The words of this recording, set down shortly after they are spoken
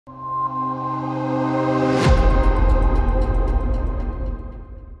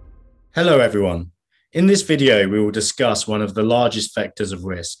Hello everyone. In this video, we will discuss one of the largest vectors of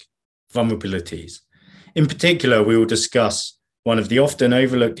risk, vulnerabilities. In particular, we will discuss one of the often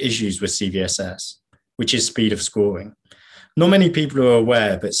overlooked issues with CVSS, which is speed of scoring. Not many people are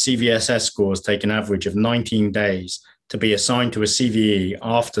aware, but CVSS scores take an average of 19 days to be assigned to a CVE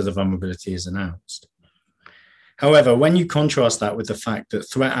after the vulnerability is announced. However, when you contrast that with the fact that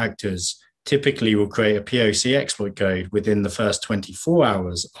threat actors typically will create a POC exploit code within the first 24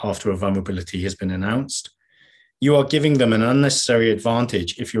 hours after a vulnerability has been announced, you are giving them an unnecessary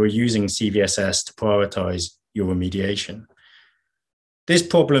advantage if you're using CVSS to prioritize your remediation. This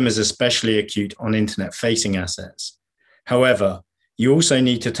problem is especially acute on internet-facing assets. However, you also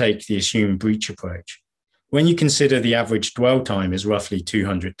need to take the assumed breach approach. When you consider the average dwell time is roughly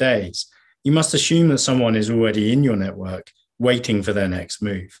 200 days, you must assume that someone is already in your network waiting for their next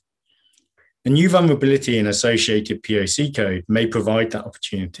move. A new vulnerability and associated POC code may provide that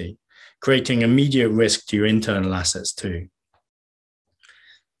opportunity, creating immediate risk to your internal assets too.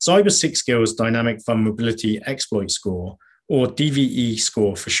 Cybersixgill's Dynamic Vulnerability Exploit Score, or DVE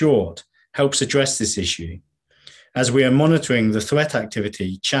score for short, helps address this issue. As we are monitoring the threat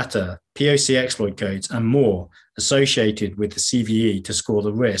activity, chatter, POC exploit codes, and more associated with the CVE to score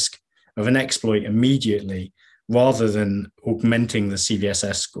the risk of an exploit immediately rather than augmenting the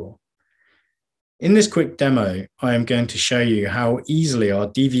CVSS score. In this quick demo, I am going to show you how easily our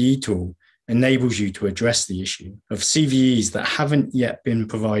DVE tool enables you to address the issue of CVEs that haven't yet been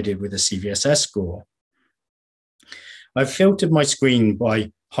provided with a CVSS score. I've filtered my screen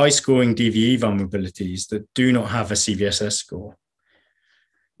by high-scoring DVE vulnerabilities that do not have a CVSS score.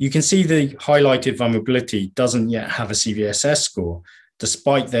 You can see the highlighted vulnerability doesn't yet have a CVSS score,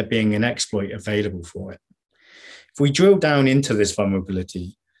 despite there being an exploit available for it. If we drill down into this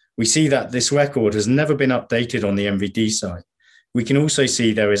vulnerability, we see that this record has never been updated on the MVD site. We can also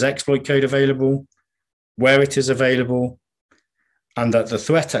see there is exploit code available, where it is available, and that the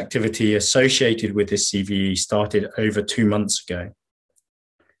threat activity associated with this CVE started over 2 months ago.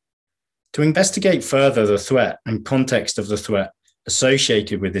 To investigate further the threat and context of the threat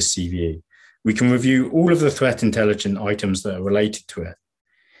associated with this CVE, we can review all of the threat intelligence items that are related to it.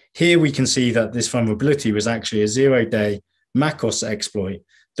 Here we can see that this vulnerability was actually a 0-day MACOS exploit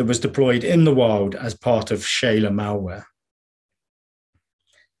that was deployed in the wild as part of Shaler malware.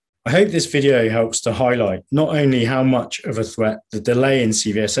 I hope this video helps to highlight not only how much of a threat the delay in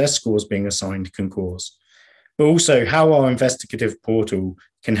CVSS scores being assigned can cause, but also how our investigative portal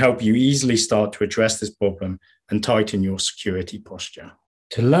can help you easily start to address this problem and tighten your security posture.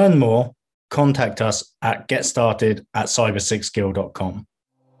 To learn more, contact us at getstarted@cybersixgill.com.